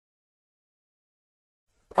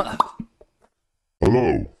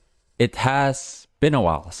Hello. It has been a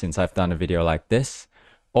while since I've done a video like this,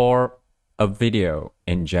 or a video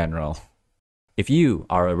in general. If you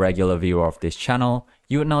are a regular viewer of this channel,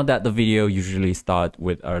 you would know that the video usually starts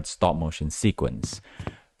with a stop motion sequence.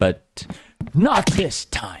 But not this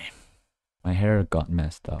time! My hair got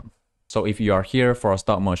messed up. So if you are here for a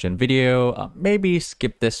stop motion video, maybe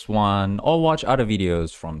skip this one or watch other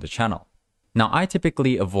videos from the channel. Now, I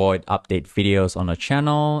typically avoid update videos on the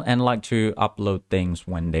channel and like to upload things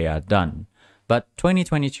when they are done. But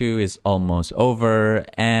 2022 is almost over,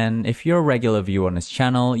 and if you're a regular viewer on this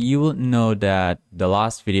channel, you will know that the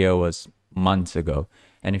last video was months ago.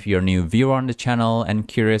 And if you're a new viewer on the channel and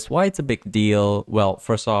curious why it's a big deal, well,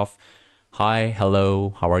 first off, hi,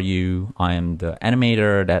 hello, how are you? I am the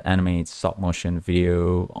animator that animates stop motion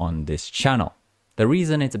video on this channel. The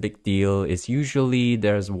reason it's a big deal is usually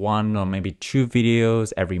there's one or maybe two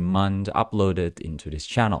videos every month uploaded into this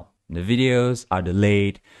channel. The videos are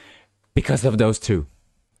delayed because of those two.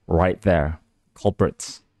 Right there.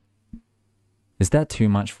 Culprits. Is that too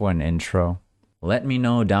much for an intro? Let me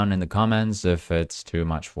know down in the comments if it's too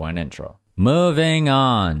much for an intro. Moving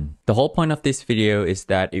on. The whole point of this video is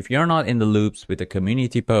that if you're not in the loops with the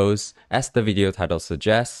community posts, as the video title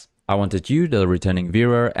suggests, I wanted you, the returning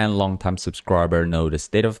viewer and long-time subscriber, know the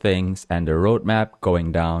state of things and the roadmap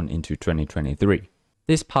going down into 2023.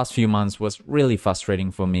 These past few months was really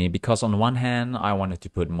frustrating for me because on one hand, I wanted to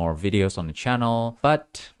put more videos on the channel,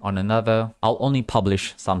 but on another, I'll only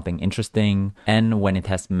publish something interesting and when it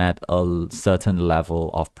has met a certain level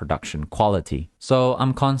of production quality. So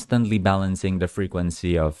I'm constantly balancing the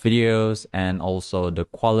frequency of videos and also the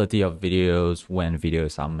quality of videos when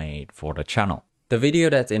videos are made for the channel. The video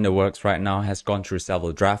that's in the works right now has gone through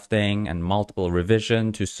several drafting and multiple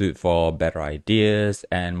revisions to suit for better ideas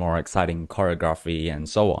and more exciting choreography and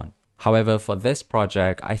so on. However, for this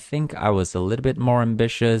project, I think I was a little bit more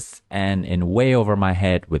ambitious and in way over my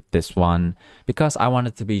head with this one because I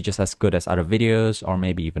wanted to be just as good as other videos or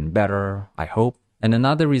maybe even better, I hope. And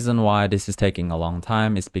another reason why this is taking a long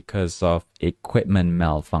time is because of equipment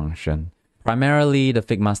malfunction. Primarily the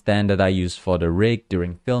Figma stand that I use for the rig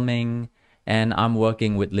during filming, and I'm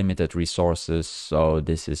working with limited resources, so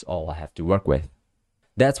this is all I have to work with.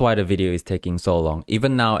 That's why the video is taking so long,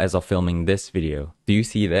 even now as of filming this video. Do you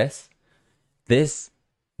see this? There's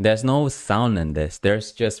no sound in this,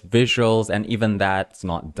 there's just visuals, and even that's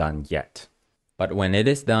not done yet. But when it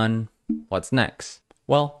is done, what's next?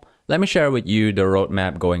 Well, let me share with you the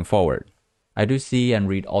roadmap going forward. I do see and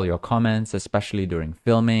read all your comments, especially during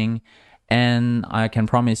filming, and I can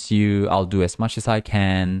promise you I'll do as much as I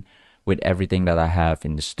can with everything that I have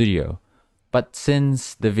in the studio. But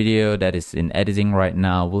since the video that is in editing right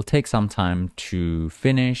now will take some time to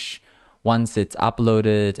finish, once it's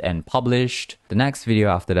uploaded and published, the next video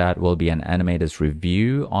after that will be an animator's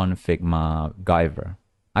review on Figma Guyver.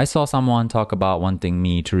 I saw someone talk about wanting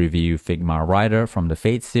me to review Figma Rider from the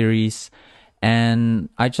Fate series, and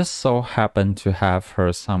I just so happened to have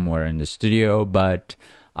her somewhere in the studio, but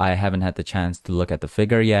I haven't had the chance to look at the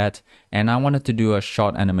figure yet, and I wanted to do a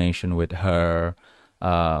short animation with her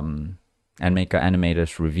and make an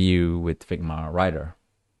animator's review with Figma Rider.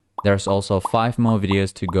 There's also 5 more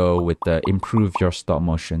videos to go with the Improve Your Stop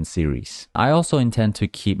Motion series. I also intend to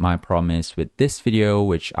keep my promise with this video,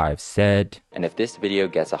 which I've said, and if this video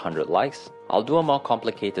gets 100 likes, I'll do a more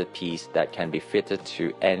complicated piece that can be fitted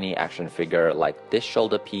to any action figure like this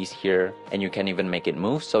shoulder piece here, and you can even make it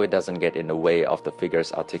move so it doesn't get in the way of the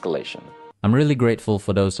figure's articulation. I'm really grateful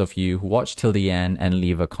for those of you who watch till the end and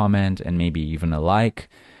leave a comment and maybe even a like,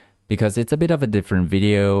 because it's a bit of a different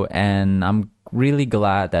video and I'm really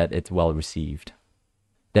glad that it's well received.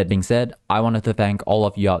 That being said, I wanted to thank all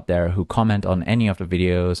of you out there who comment on any of the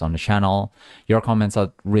videos on the channel. Your comments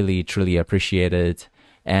are really truly appreciated,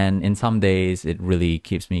 and in some days it really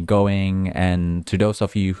keeps me going. And to those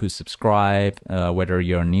of you who subscribe, whether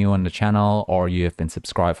you're new on the channel or you have been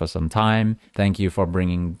subscribed for some time, thank you for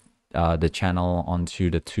bringing the channel onto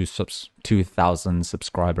the 2,000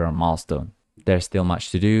 subscriber milestone. There's still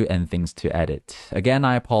much to do and things to edit. Again,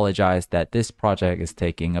 I apologize that this project is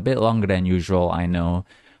taking a bit longer than usual, I know.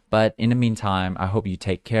 But in the meantime, I hope you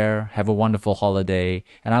take care, have a wonderful holiday,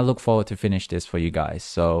 and I look forward to finish this for you guys.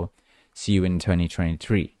 So, see you in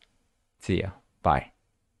 2023. See ya. Bye.